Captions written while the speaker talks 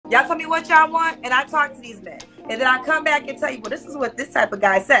Y'all tell me what y'all want, and I talk to these men. And then I come back and tell you, well, this is what this type of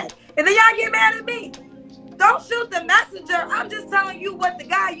guy said. And then y'all get mad at me. Don't shoot the messenger. I'm just telling you what the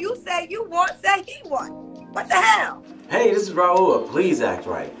guy you say you want, say he want. What the hell? Hey, this is Raulh of Please Act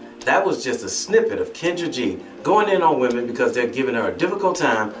Right. That was just a snippet of Kendra G going in on women because they're giving her a difficult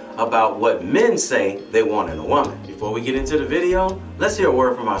time about what men say they want in a woman. Before we get into the video, let's hear a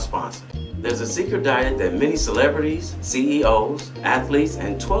word from our sponsor. There's a secret diet that many celebrities, CEOs, athletes,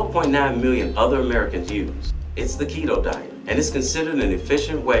 and 12.9 million other Americans use. It's the keto diet, and it's considered an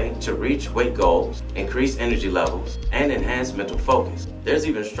efficient way to reach weight goals, increase energy levels, and enhance mental focus. There's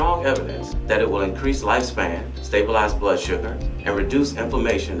even strong evidence that it will increase lifespan, stabilize blood sugar, and reduce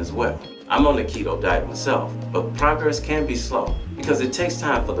inflammation as well. I'm on the keto diet myself, but progress can be slow because it takes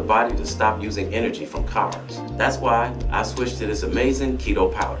time for the body to stop using energy from carbs. That's why I switched to this amazing keto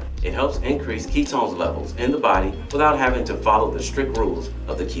powder. It helps increase ketones levels in the body without having to follow the strict rules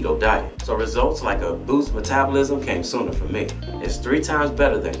of the keto diet. So results like a boost metabolism came sooner for me. It's 3 times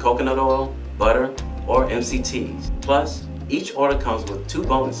better than coconut oil, butter, or MCTs. Plus, each order comes with 2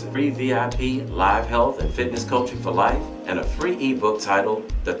 bonuses: free VIP live health and fitness coaching for life, and a free ebook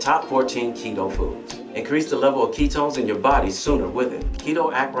titled The Top 14 Keto Foods. Increase the level of ketones in your body sooner with it.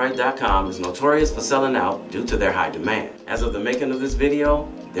 KetoActRight.com is notorious for selling out due to their high demand. As of the making of this video,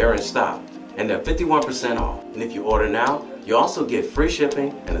 they're in stock, and they're 51% off. And if you order now, you also get free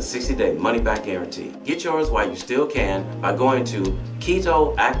shipping and a 60-day money-back guarantee. Get yours while you still can by going to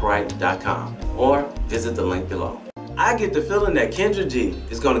KetoActRight.com or visit the link below. I get the feeling that Kendra G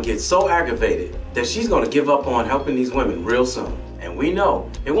is going to get so aggravated that she's going to give up on helping these women real soon. And we know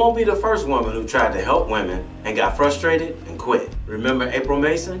it won't be the first woman who tried to help women and got frustrated and quit. Remember April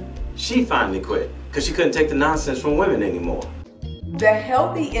Mason? She finally quit because she couldn't take the nonsense from women anymore. The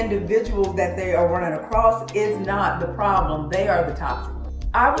healthy individuals that they are running across is not the problem. They are the toxic.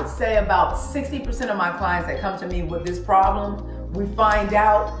 I would say about 60% of my clients that come to me with this problem, we find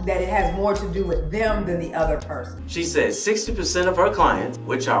out that it has more to do with them than the other person. She says 60% of her clients,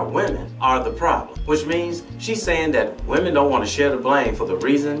 which are women, are the problem, which means she's saying that women don't want to share the blame for the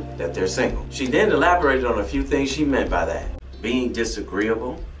reason that they're single. She then elaborated on a few things she meant by that: being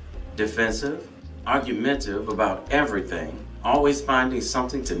disagreeable, defensive, argumentative about everything, always finding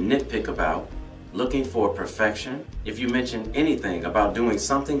something to nitpick about, looking for perfection. If you mention anything about doing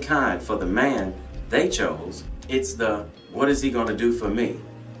something kind for the man they chose, it's the "what is he gonna do for me?"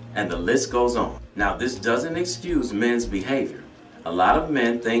 And the list goes on. Now, this doesn't excuse men's behavior. A lot of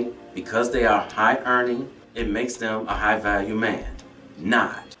men think because they are high earning, it makes them a high value man.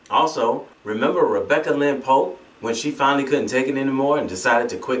 Not. Also, remember Rebecca Lynn Pope when she finally couldn't take it anymore and decided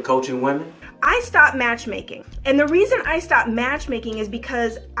to quit coaching women? I stopped matchmaking. And the reason I stopped matchmaking is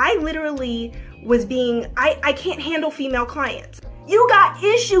because I literally was I can't handle female clients. You got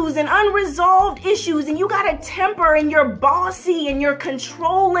issues and unresolved issues, and you got a temper, and you're bossy and you're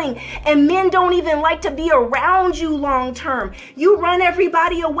controlling, and men don't even like to be around you long term. You run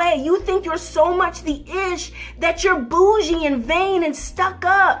everybody away. You think you're so much the ish that you're bougie and vain and stuck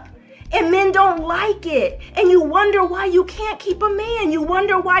up. And men don't like it. And you wonder why you can't keep a man. You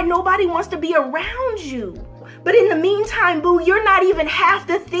wonder why nobody wants to be around you. But in the meantime, boo, you're not even half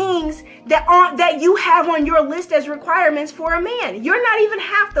the things that you have on your list as requirements for a man. You're not even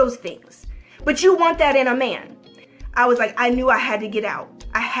half those things. But you want that in a man. I was like, I knew I had to get out.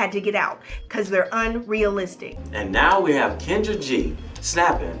 I had to get out because they're unrealistic. And now we have Kendra G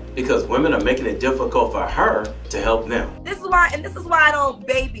snapping because women are making it difficult for her to help them. This is why I don't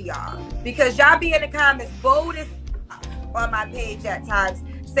baby y'all, because y'all be in the comments bold as on my page at times,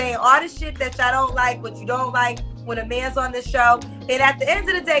 saying all the shit that y'all don't like, what you don't like when a man's on the show. And at the end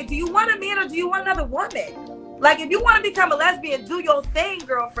of the day, do you want a man or do you want another woman? Like, if you want to become a lesbian, do your thing,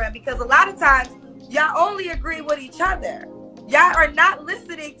 girlfriend, because a lot of times y'all only agree with each other. Y'all are not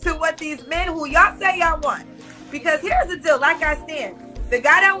listening to what these men who y'all say y'all want. Because here's the deal, like I said, the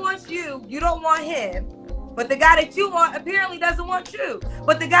guy that wants you, you don't want him. But the guy that you want apparently doesn't want you.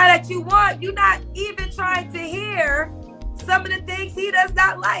 But the guy that you want, you're not even trying to hear some of the things he does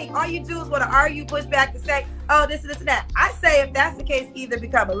not like. All you do is want to argue, push back, and say, oh, this and that. I say if that's the case, either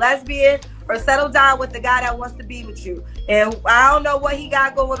become a lesbian or settle down with the guy that wants to be with you. And I don't know what he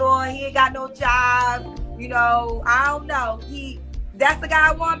got going on. He ain't got no job. You know, I don't know. That's the guy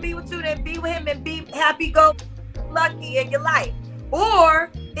I want to be with you, then be with him and be happy, go lucky in your life. Or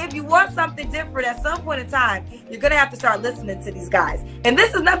if you want something different at some point in time, you're going to have to start listening to these guys. And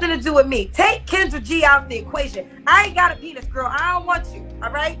this has nothing to do with me. Take Kendra G out of the equation. I ain't got a penis, girl. I don't want you. All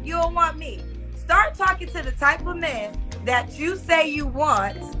right? You don't want me. Start talking to the type of men that you say you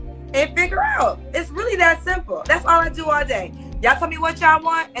want and figure out. It's really that simple. That's all I do all day. Y'all tell me what y'all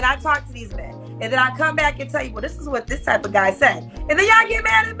want, and I talk to these men. And then I come back and tell you, well, this is what this type of guy said. And then y'all get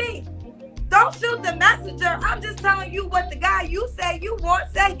mad at me. Don't shoot the messenger. I'm just telling you what the guy you say you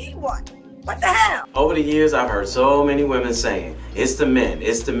want, say he want. What the hell? Over the years, I've heard so many women saying, it's the men,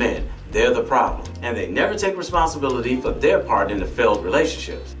 it's the men. They're the problem. And they never take responsibility for their part in the failed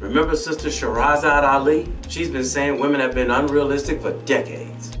relationships. Remember Sister Shahrazad Ali? She's been saying women have been unrealistic for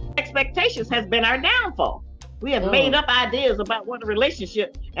decades. Expectations has been our downfall. We have made up ideas about what a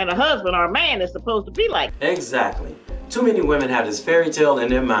relationship and a husband or a man is supposed to be like. Exactly. Too many women have this fairy tale in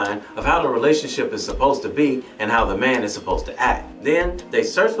their mind of how the relationship is supposed to be and how the man is supposed to act. Then they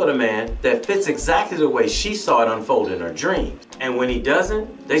search for the man that fits exactly the way she saw it unfold in her dreams. And when he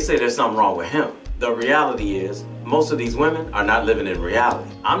doesn't, they say there's something wrong with him. The reality is, most of these women are not living in reality.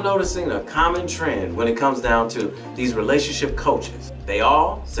 I'm noticing a common trend when it comes down to these relationship coaches. They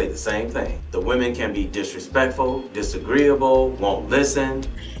all say the same thing. The women can be disrespectful, disagreeable, won't listen.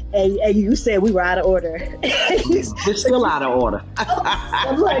 And you said we were out of order. We're still out of order.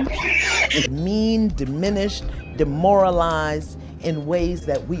 Mean, diminished, demoralized in ways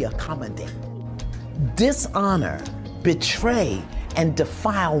that we accommodate. Dishonor, betray, and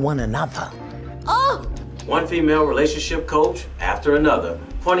defile one another. Oh! One female relationship coach after another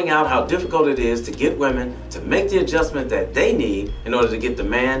pointing out how difficult it is to get women to make the adjustment that they need in order to get the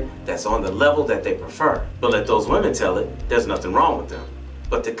man that's on the level that they prefer. But let those women tell it, there's nothing wrong with them.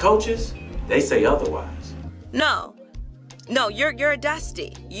 But the coaches, they say otherwise. No, you're a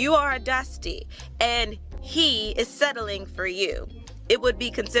Dusty. You are a Dusty, and he is settling for you. It would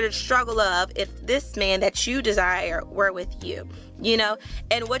be considered struggle of if this man that you desire were with you, you know?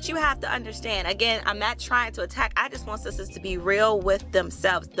 And what you have to understand, again, I'm not trying to attack. I just want sisters to be real with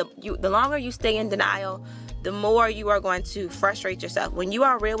themselves. The longer you stay in denial, the more you are going to frustrate yourself. When you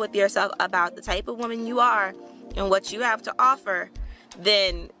are real with yourself about the type of woman you are and what you have to offer,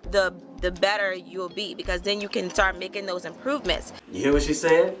 then the better you'll be, because then you can start making those improvements. You hear what she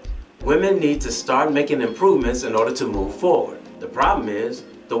said? Women need to start making improvements in order to move forward. The problem is,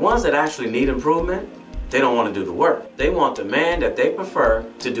 the ones that actually need improvement, they don't want to do the work. They want the man that they prefer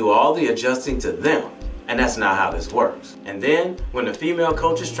to do all the adjusting to them. And that's not how this works. And then, when the female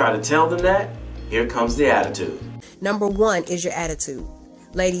coaches try to tell them that, here comes the attitude. Number one is your attitude.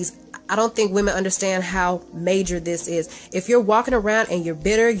 Ladies, I don't think women understand how major this is. If you're walking around and you're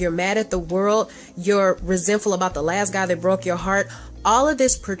bitter, you're mad at the world, you're resentful about the last guy that broke your heart, all of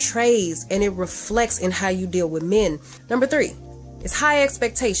this portrays and it reflects in how you deal with men. Number three is high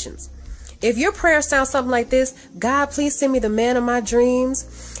expectations. If your prayer sounds something like this, God, please send me the man of my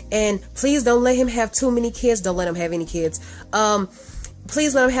dreams, and please don't let him have too many kids. Don't let him have any kids.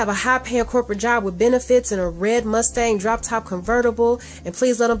 Please let him have a high-paying corporate job with benefits and a red Mustang drop-top convertible. And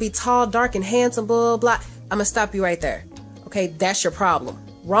please let him be tall, dark, and handsome, blah, blah, blah. I'm going to stop you right there. Okay, that's your problem.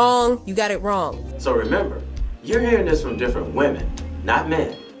 Wrong. You got it wrong. So remember, you're hearing this from different women, not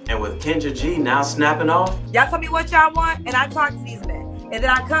men. And with Kendra G now snapping off. Y'all tell me what y'all want, and I talk to these men. And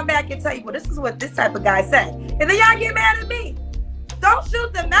then I come back and tell you, well, this is what this type of guy said. And then y'all get mad at me. Don't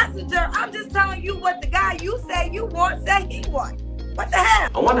shoot the messenger. I'm just telling you what the guy you say you want, say he want. What the hell?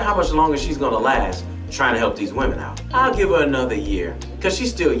 I wonder how much longer she's gonna last trying to help these women out. I'll give her another year, because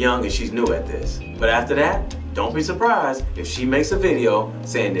she's still young and she's new at this. But after that, don't be surprised if she makes a video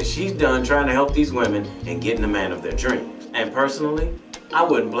saying that she's done trying to help these women and getting the man of their dreams. And personally, I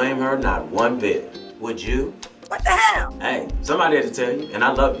wouldn't blame her not one bit. Would you? What the hell? Hey, somebody had to tell you, and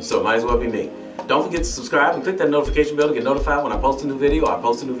I love you, so it might as well be me. Don't forget to subscribe and click that notification bell to get notified when I post a new video. I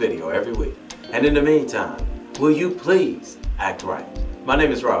post a new video every week. And in the meantime, will you please act right? My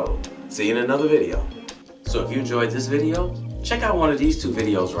name is Raulh. See you in another video. So if you enjoyed this video, check out one of these two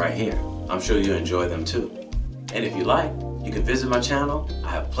videos right here. I'm sure you'll enjoy them too. And if you like, you can visit my channel.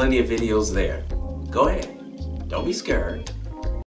 I have plenty of videos there. Go ahead. Don't be scared.